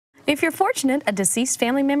If you're fortunate, a deceased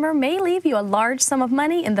family member may leave you a large sum of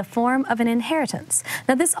money in the form of an inheritance.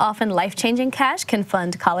 Now, this often life-changing cash can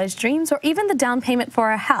fund college dreams or even the down payment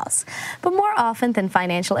for a house. But more often than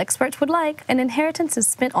financial experts would like, an inheritance is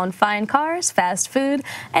spent on fine cars, fast food,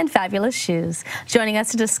 and fabulous shoes. Joining us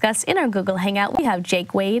to discuss in our Google Hangout, we have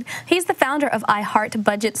Jake Wade. He's the founder of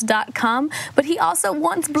iHeartBudgets.com, but he also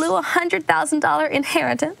once blew a $100,000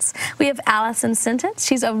 inheritance. We have Allison Sentence.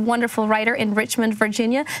 She's a wonderful writer in Richmond,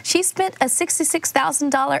 Virginia. She spent a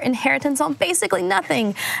 $66,000 inheritance on basically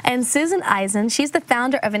nothing. And Susan Eisen, she's the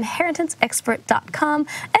founder of InheritanceExpert.com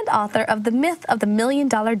and author of The Myth of the $1 Million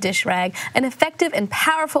Dish Rag, an effective and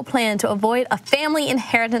powerful plan to avoid a family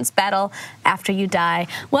inheritance battle after you die.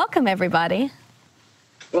 Welcome, everybody.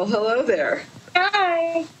 Well, hello there.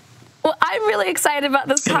 Hi. Well, I'm really excited about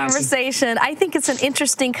this conversation. I think it's an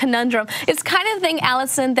interesting conundrum. It's kind of thing,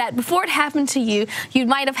 Allison, that before it happened to you, you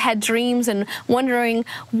might have had dreams and wondering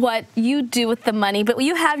what you do with the money. But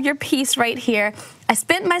you have your piece right here. I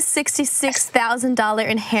spent my $66,000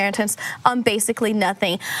 inheritance on basically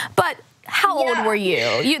nothing. But how old were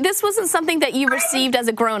you? This wasn't something that you received as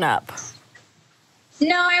a grown-up.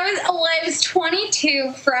 No, I was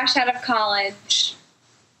 22, fresh out of college.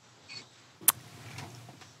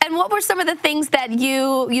 And what were some of the things that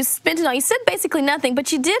you spent it on? You said basically nothing,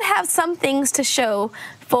 but you did have some things to show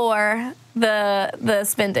for the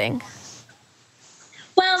spending.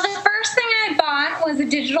 Well, the first thing I bought was a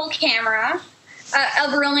digital camera,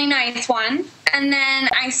 a really nice one. And then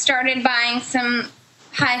I started buying some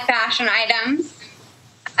high fashion items.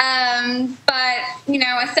 But, you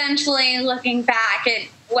know, essentially looking back, it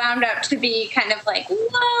wound up to be kind of like, whoa,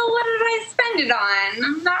 what did I spend it on?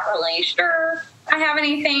 I'm not really sure I have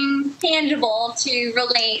anything tangible to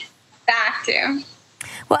relate back to.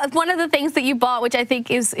 Well, one of the things that you bought, which I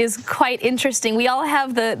think is quite interesting, we all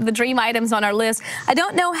have the dream items on our list. I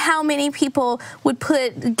don't know how many people would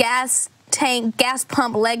put gas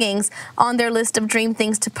pump leggings on their list of dream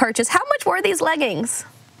things to purchase. How much were these leggings?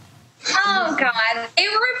 Oh, God. They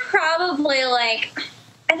were probably like,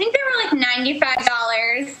 I think they were like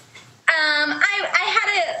 $95. I had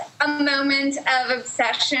a moment of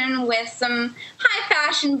obsession with some high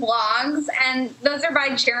fashion blogs, and those are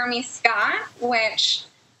by Jeremy Scott, which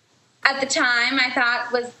at the time I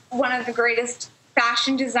thought was one of the greatest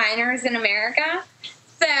fashion designers in America.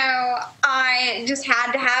 So I just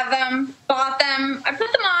had to have them, bought them, I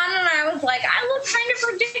put them on, and I was like, I look kind of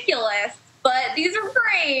ridiculous, but these are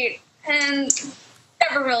great. And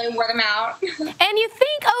never really wore them out. And you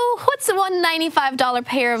think, oh, what's a $195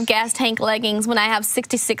 pair of gas tank leggings when I have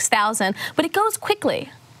 $66,000? But it goes quickly.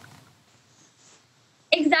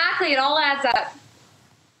 Exactly, it all adds up.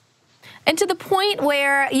 And to the point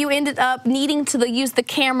where you ended up needing to use the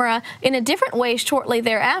camera in a different way shortly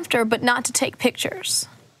thereafter, but not to take pictures.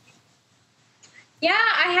 Yeah,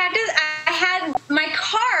 I had my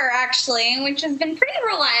car, actually, which has been pretty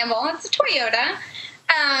reliable. It's a Toyota.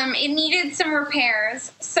 It needed some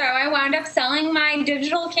repairs, so I wound up selling my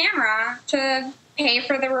digital camera to pay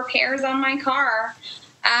for the repairs on my car.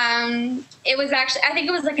 It was actually, I think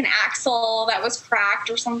it was like an axle that was cracked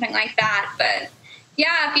or something like that. But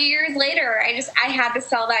yeah, a few years later, I had to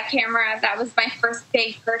sell that camera. That was my first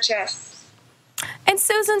big purchase. And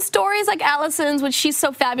Susan, stories like Allison's, which she's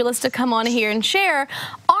so fabulous to come on here and share,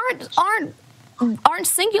 aren't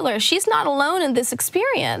singular. She's not alone in this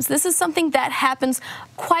experience. This is something that happens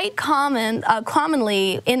quite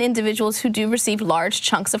commonly in individuals who do receive large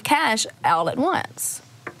chunks of cash all at once.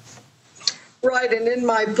 Right, and in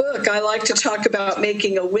my book, I like to talk about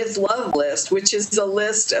making a with love list, which is a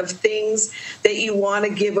list of things that you want to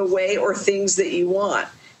give away or things that you want.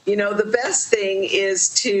 You know, the best thing is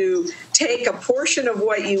to take a portion of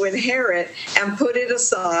what you inherit and put it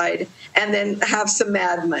aside and then have some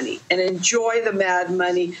mad money and enjoy the mad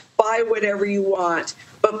money, buy whatever you want,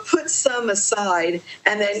 but put some aside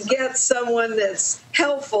and then get someone that's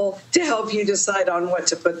helpful to help you decide on what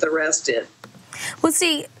to put the rest in. Well,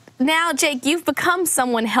 see, now, Jake, you've become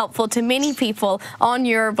someone helpful to many people on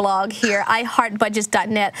your blog here,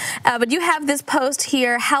 iHeartBudgets.net. But you have this post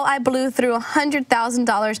here, how I blew through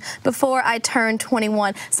 $100,000 before I turned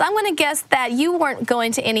 21. So I'm going to guess that you weren't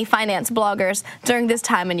going to any finance bloggers during this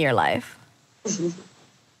time in your life.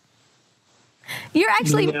 You're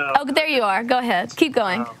actually, no. Oh, there you are. Go ahead. Keep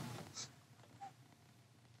going.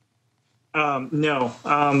 No,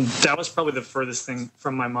 that was probably the furthest thing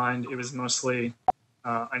from my mind. It was mostly,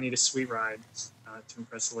 I need a sweet ride to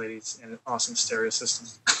impress the ladies and an awesome stereo system.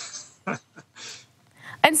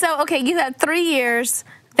 And so, okay, you had 3 years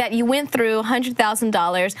that you went through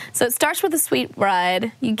 $100,000. So it starts with a sweet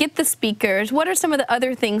ride. You get the speakers. What are some of the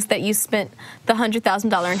other things that you spent the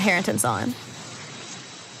 $100,000 inheritance on?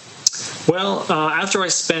 Well, after I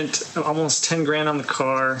spent almost 10 grand on the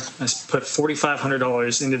car, I put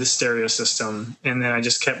 $4,500 into the stereo system, and then I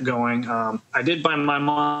just kept going. I did buy my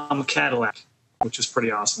mom a Cadillac, which was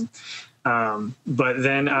pretty awesome. But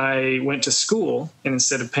then I went to school, and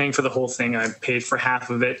instead of paying for the whole thing, I paid for half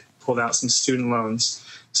of it, pulled out some student loans.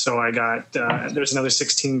 So I got, there's another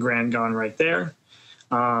 16 grand gone right there.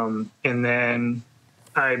 And then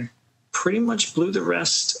I pretty much blew the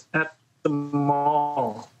rest at the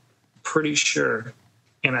mall, pretty sure.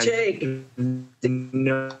 And Jake. I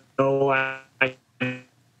no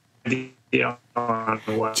idea on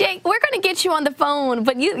what. Jake, we're going to get you on the phone,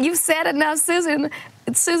 but you said it now, Susan,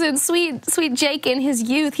 sweet Jake in his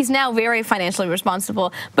youth, he's now very financially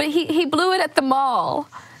responsible, but he blew it at the mall.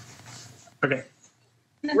 Okay.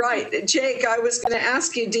 Right. Jake, I was going to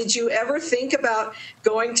ask you, did you ever think about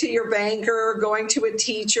going to your banker, going to a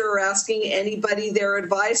teacher, or asking anybody their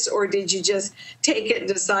advice, or did you just take it and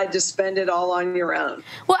decide to spend it all on your own?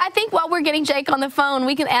 Well, I think while we're getting Jake on the phone,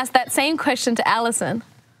 we can ask that same question to Allison.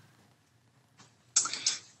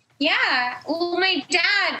 Yeah, well, my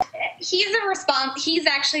dad, he's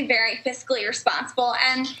actually very fiscally responsible,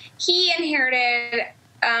 and he inherited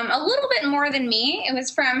a little bit more than me. It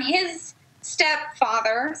was from his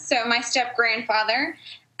stepfather, so my step-grandfather,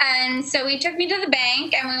 and so he took me to the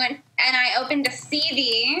bank, and we went, and I opened a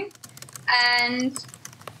CD, and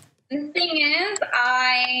the thing is,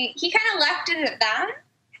 he kind of left it at that,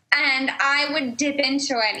 and I would dip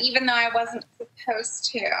into it, even though I wasn't supposed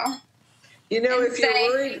to. You know,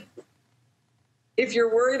 if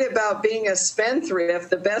you're worried about being a spendthrift,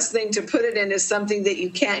 the best thing to put it in is something that you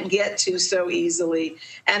can't get to so easily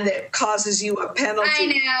and that causes you a penalty.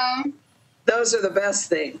 I know. Those are the best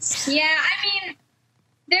things. Yeah, I mean,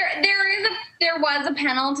 there was a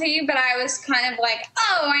penalty, but I was kind of like,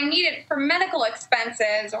 oh, I need it for medical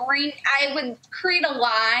expenses, or I would create a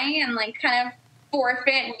lie and like kind of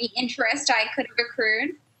forfeit the interest I could have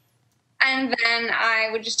accrued. And then I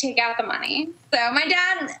would just take out the money. So my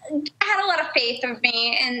dad had a lot of faith of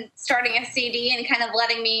me in starting a CD and kind of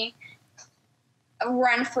letting me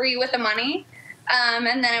run free with the money. And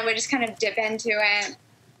then I would just kind of dip into it.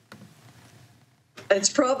 It's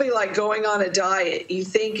probably like going on a diet. You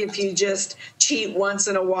think if you just cheat once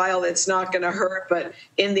in a while, it's not going to hurt. But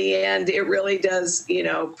in the end, it really does, you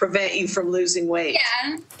know, prevent you from losing weight.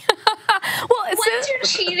 Yeah. Well, once you're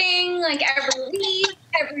cheating, like every week,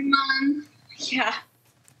 every month, yeah.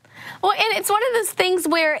 Well, and it's one of those things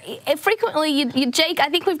where frequently, Jake, I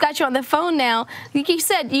think we've got you on the phone now. You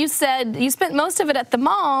said you spent most of it at the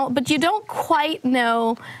mall, but you don't quite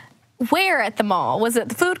know where at the mall. Was it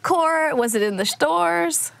the food court? Was it in the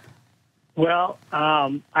stores? Well,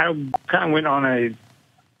 I kind of went on a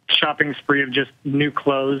shopping spree of just new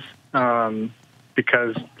clothes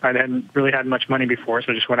because I hadn't really had much money before,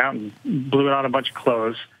 so I just went out and blew it on a bunch of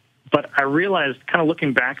clothes. But I realized, kind of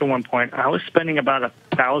looking back at one point, I was spending about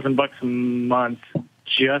 $1,000 a month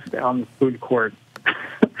just on the food court.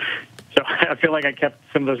 So I feel like I kept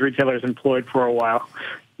some of those retailers employed for a while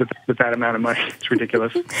with that amount of money. It's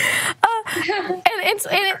ridiculous. And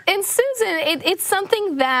Susan, it's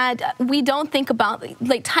something that we don't think about,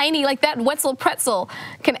 like tiny, like that Wetzel pretzel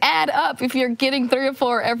can add up if you're getting 3 or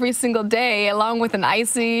 4 every single day, along with an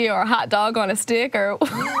icy or a hot dog on a stick or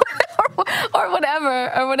or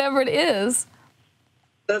whatever it is.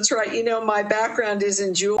 That's right. You know, my background is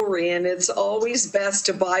in jewelry, and it's always best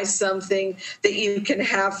to buy something that you can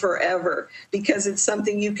have forever because it's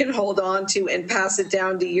something you can hold on to and pass it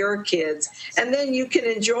down to your kids. And then you can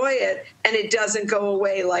enjoy it, and it doesn't go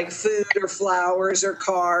away like food or flowers or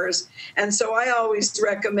cars. And so I always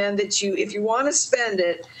recommend that you, if you want to spend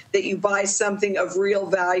it, that you buy something of real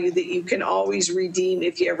value that you can always redeem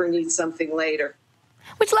if you ever need something later.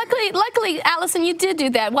 Which luckily, Allison, you did do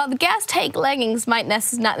that. While the gas tank leggings might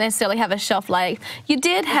not necessarily have a shelf life, you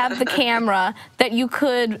did have the camera that you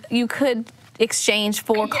could exchange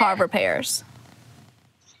for car repairs.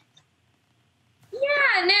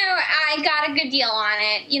 Yeah, no, I got a good deal on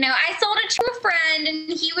it. You know, I sold it to a friend,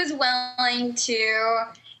 and he was willing to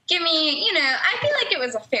give me, you know, I feel like it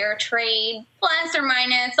was a fair trade, plus or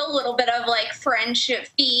minus a little bit of like friendship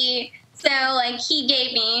fee. So, like, he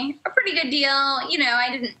gave me a pretty good deal. You know,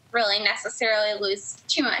 I didn't really necessarily lose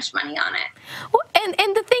too much money on it. Well,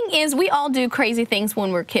 and the thing is, we all do crazy things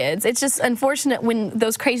when we're kids. It's just unfortunate when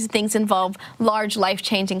those crazy things involve large,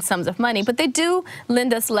 life-changing sums of money. But they do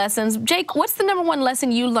lend us lessons. Jake, what's the #1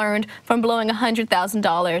 lesson you learned from blowing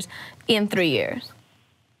 $100,000 in 3 years?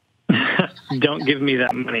 don't give me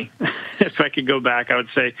that money. If I could go back, I would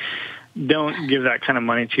say, don't give that kind of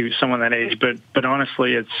money to someone that age. But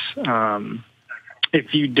honestly, it's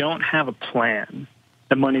if you don't have a plan,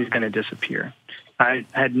 the money's going to disappear. I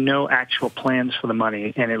had no actual plans for the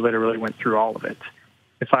money, and it literally went through all of it.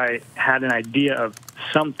 If I had an idea of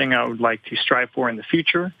something I would like to strive for in the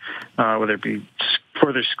future, whether it be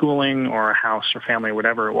further schooling or a house or family,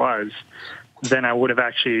 whatever it was, then I would have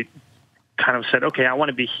actually kind of said, okay, I want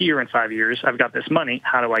to be here in 5 years. I've got this money.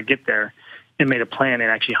 How do I get there? And made a plan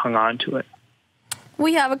and actually hung on to it.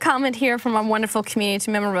 We have a comment here from our wonderful community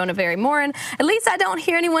member, Rona Very Morin. At least I don't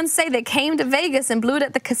hear anyone say they came to Vegas and blew it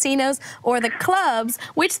at the casinos or the clubs,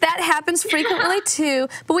 which that happens frequently too.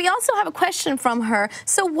 But we also have a question from her.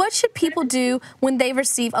 So what should people do when they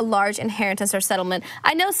receive a large inheritance or settlement?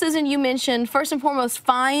 I know, Susan, you mentioned first and foremost,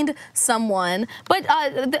 find someone. But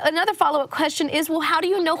another follow-up question is, well, how do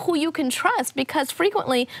you know who you can trust? Because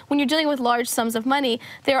frequently, when you're dealing with large sums of money,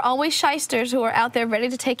 there are always shysters who are out there ready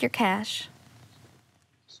to take your cash.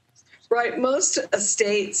 Right. Most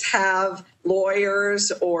estates have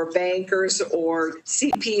lawyers or bankers or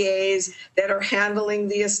CPAs that are handling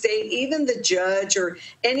the estate. Even the judge or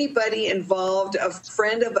anybody involved, a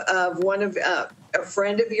friend of a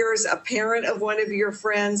friend of yours, a parent of one of your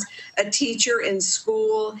friends, a teacher in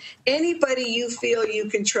school, anybody you feel you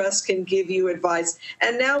can trust can give you advice.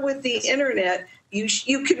 And now with the internet,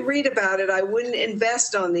 you can read about it. I wouldn't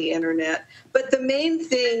invest on the internet. But the main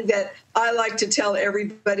thing that I like to tell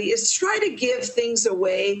everybody is try to give things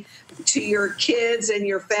away to your kids and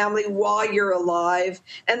your family while you're alive.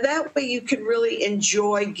 And that way you can really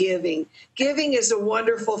enjoy giving. Giving is a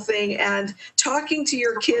wonderful thing. And talking to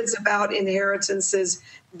your kids about inheritances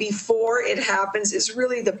before it happens is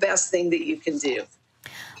really the best thing that you can do.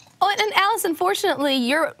 Oh, and Alice, unfortunately,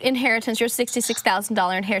 your inheritance, your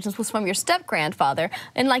 $66,000 inheritance was from your step-grandfather.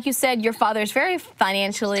 And like you said, your father is very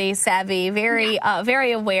financially savvy, very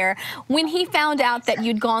aware. When he found out that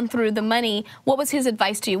you'd gone through the money, what was his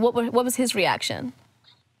advice to you? What was his reaction?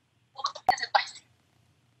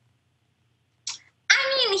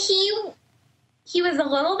 I mean, he was a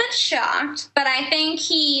little bit shocked, but I think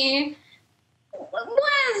he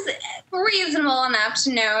was reasonable enough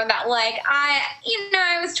to know that, like, I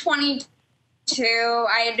was 22.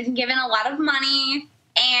 I had been given a lot of money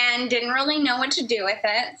and didn't really know what to do with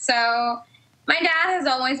it. So my dad has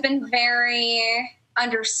always been very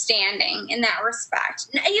understanding in that respect.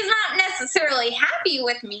 He's not necessarily happy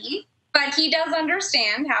with me, but he does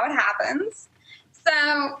understand how it happens.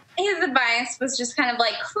 So his advice was just kind of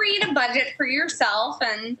like, create a budget for yourself.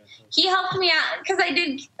 And he helped me out because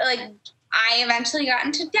I eventually got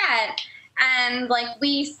into debt, and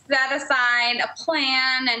we set aside a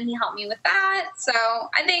plan, and he helped me with that. So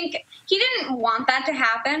I think he didn't want that to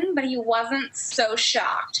happen, but he wasn't so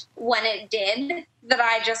shocked when it did that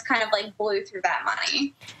I just kind of blew through that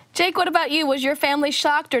money. Jake, what about you? Was your family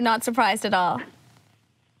shocked or not surprised at all?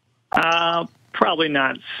 Probably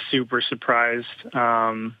not super surprised.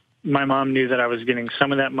 My mom knew that I was getting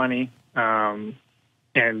some of that money,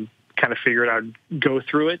 and kind of figured I'd go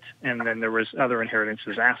through it, and then there was other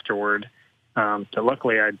inheritances afterward. So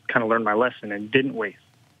luckily I kind of learned my lesson and didn't waste.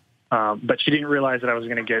 But she didn't realize that I was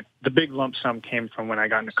going to get the big lump sum came from when I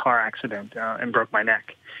got in a car accident and broke my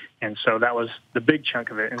neck. And so that was the big chunk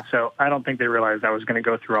of it. And so I don't think they realized I was going to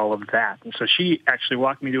go through all of that. And so she actually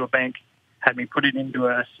walked me to a bank, had me put it into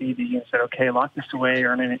a CD and said, okay, lock this away,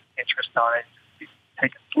 earn an interest on it,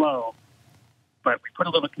 take it slow. But we put a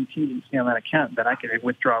little contingency on that account that I could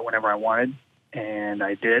withdraw whenever I wanted, and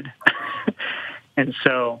I did. And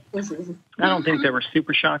so I don't think they were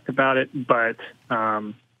super shocked about it, but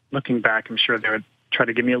looking back, I'm sure they would try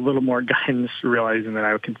to give me a little more guidance, realizing that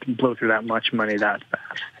I could blow through that much money that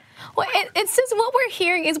fast. Well, it says what we're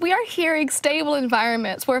hearing is we are hearing stable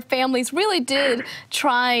environments where families really did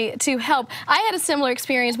try to help. I had a similar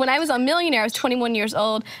experience when I was on Millionaire. I was 21 years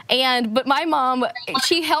old, but my mom,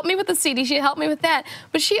 she helped me with the CD, she helped me with that,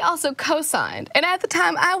 but she also co-signed. And at the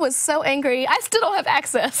time, I was so angry. I still don't have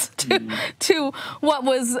access to what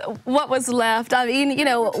was left. I mean,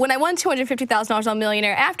 when I won $250,000 on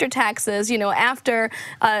Millionaire after taxes, after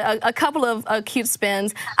a couple of cute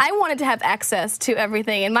spins, I wanted to have access to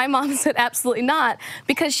everything, and my mom said absolutely not,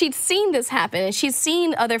 because she'd seen this happen and she'd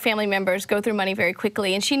seen other family members go through money very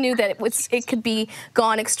quickly, and she knew that it could be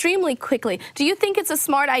gone extremely quickly. Do you think it's a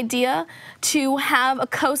smart idea to have a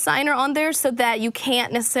co-signer on there so that you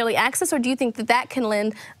can't necessarily access, or do you think that that can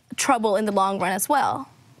lend trouble in the long run as well?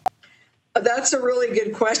 That's a really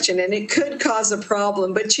good question, and it could cause a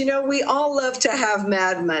problem. But, you know, we all love to have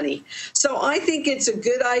mad money. So I think it's a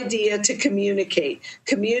good idea to communicate.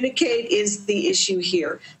 Communicate is the issue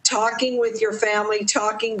here. Talking with your family,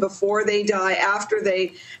 talking before they die, after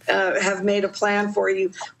they have made a plan for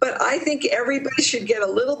you. But I think everybody should get a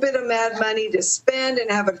little bit of mad money to spend and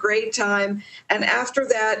have a great time. And after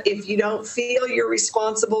that, if you don't feel you're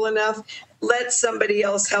responsible enough, let somebody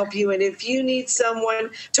else help you. And if you need someone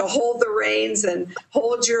to hold the reins and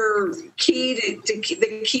hold your key to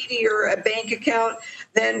the key to your bank account,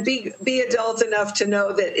 then be adult enough to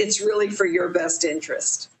know that it's really for your best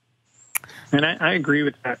interest. And I agree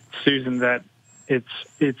with that, Susan, that it's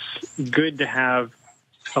good to have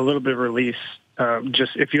a little bit of release.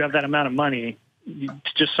 Just if you have that amount of money,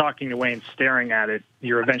 just socking away and staring at it,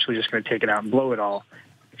 you're eventually just going to take it out and blow it all.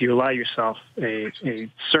 If you allow yourself a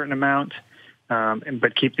certain amount,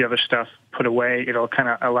 but keep the other stuff put away, it'll kind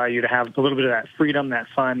of allow you to have a little bit of that freedom, that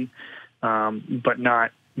fun, but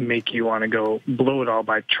not make you want to go blow it all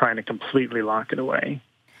by trying to completely lock it away.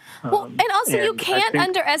 Well, and also you cannot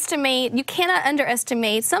underestimate,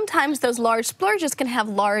 sometimes those large splurges can have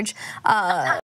large